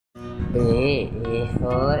A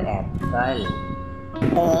for apple.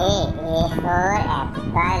 A for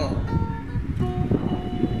apple.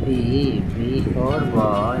 B for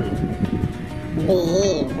ball. B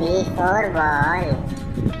for ball.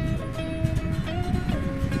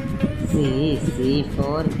 C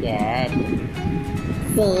for cat.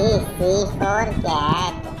 C for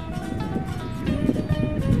cat.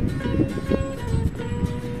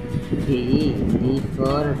 D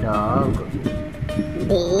for dog.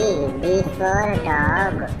 D for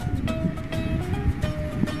dog.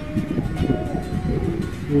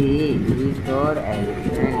 E for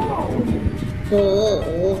elephant. E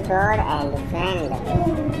for elephant.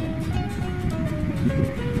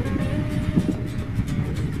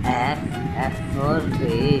 F for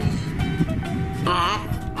fish. F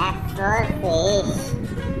for fish.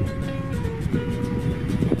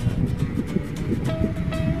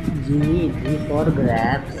 G for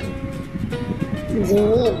grapes. G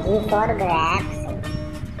for grapes.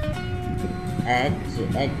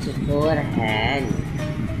 H for hen.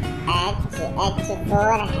 H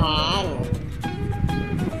for hen.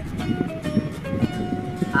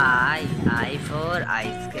 I for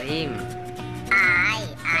ice cream. I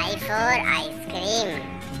for ice cream.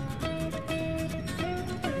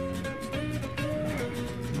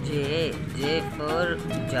 J for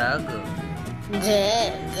jug. J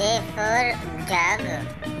for jug.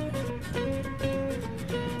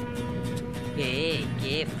 K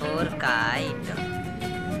for kite.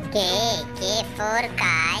 K for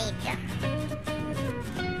kite.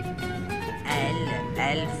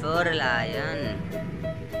 L for lion.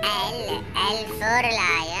 L for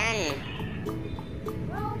lion.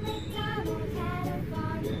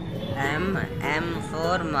 M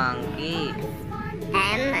for monkey.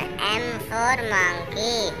 M for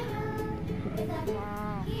monkey.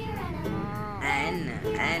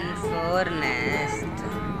 N for nest.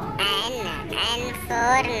 N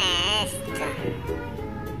for nest.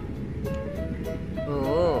 O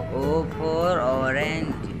for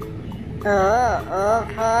orange. O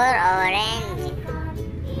for orange.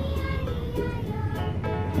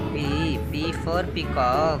 P for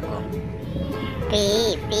peacock. P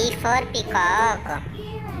for peacock.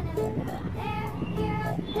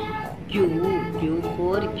 Q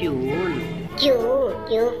for queen. Q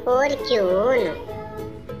for queen.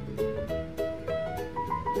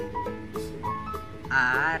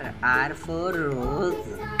 R for rose.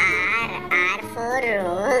 R for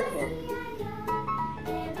rose.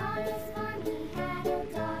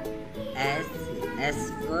 S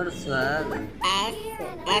for swag.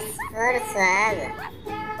 S for swag.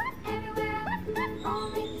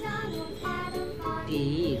 T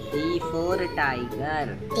for tiger.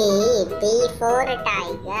 T for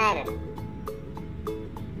tiger.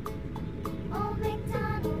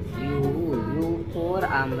 U for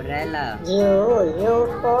umbrella. U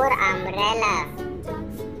for umbrella.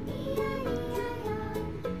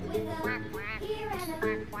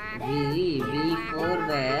 V for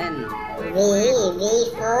van. V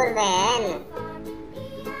for van.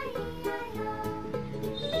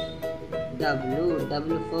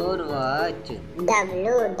 W for watch.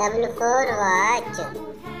 W for watch.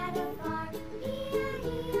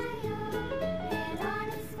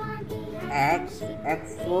 X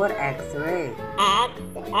for x-ray. X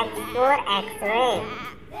for x-ray.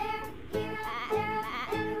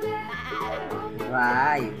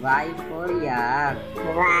 Y for yak.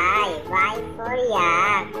 Y for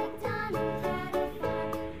yak.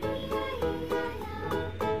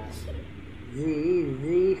 Z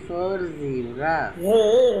for zebra. Z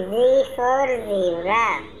for zebra.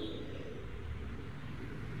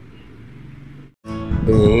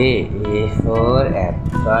 A for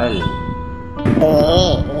apple. A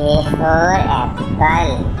for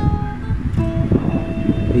apple.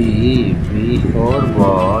 B for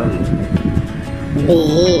ball. B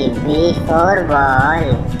for ball.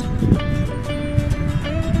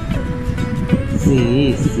 C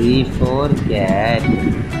for cat.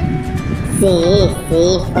 C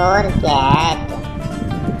for cat.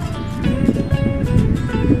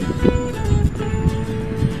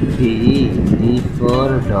 D for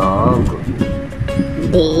dog.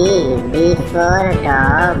 D for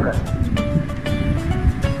dog.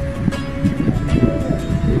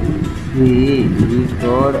 E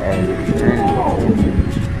for elephant.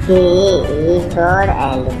 E for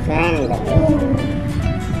elephant.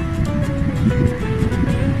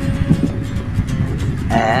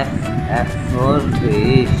 F for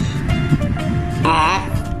fish. F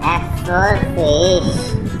for fish.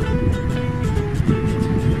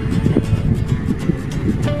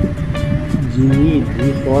 G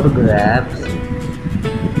for grapes.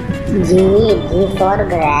 G for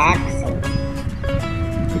grapes.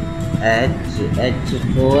 H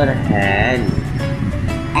for hen.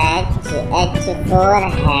 H for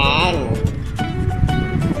hen.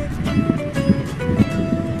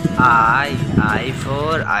 I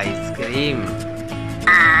for ice cream.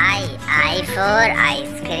 I for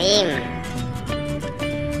ice cream.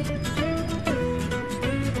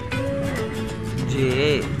 J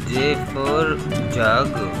for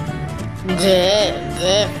jug. J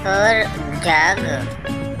for jug.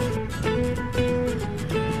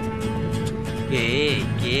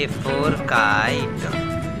 K for kite.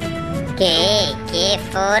 K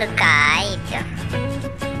for kite.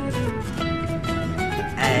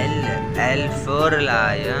 L for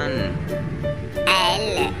lion.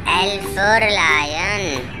 L for lion.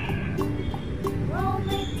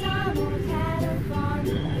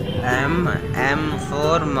 M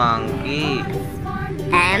for monkey.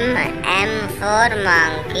 M for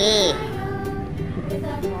monkey.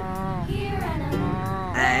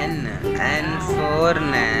 N for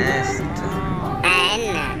nest.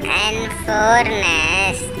 N for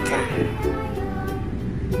nest.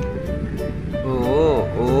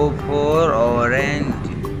 O for orange.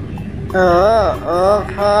 O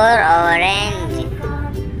for orange.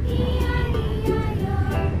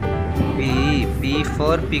 P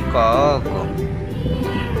for peacock.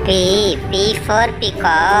 P for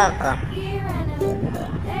peacock.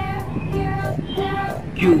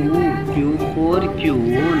 Q for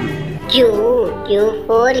queen. Q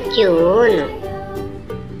for queen.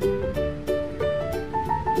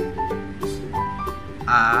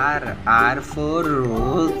 R for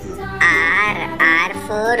rose. R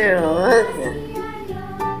for rose.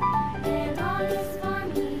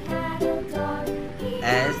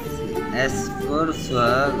 S for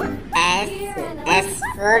swag. S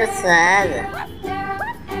for swag.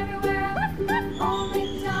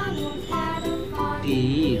 T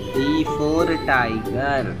for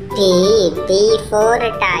tiger. T for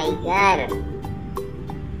tiger.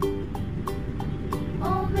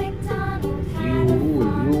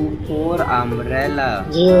 U for umbrella.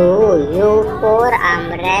 U for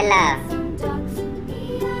umbrella.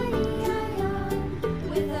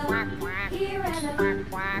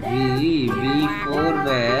 V for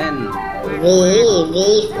van. V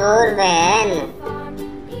for van.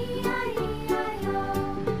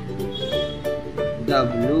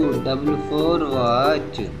 W for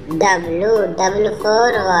watch. W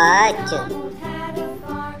for watch.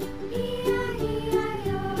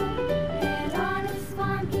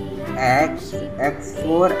 X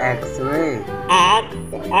for x-ray. X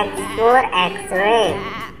for x-ray.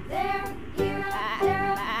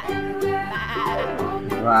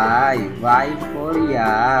 Y for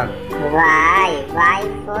yak. Y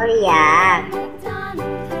for yak.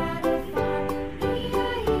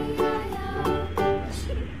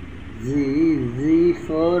 Z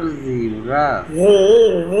for zebra. Z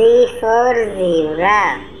for zebra.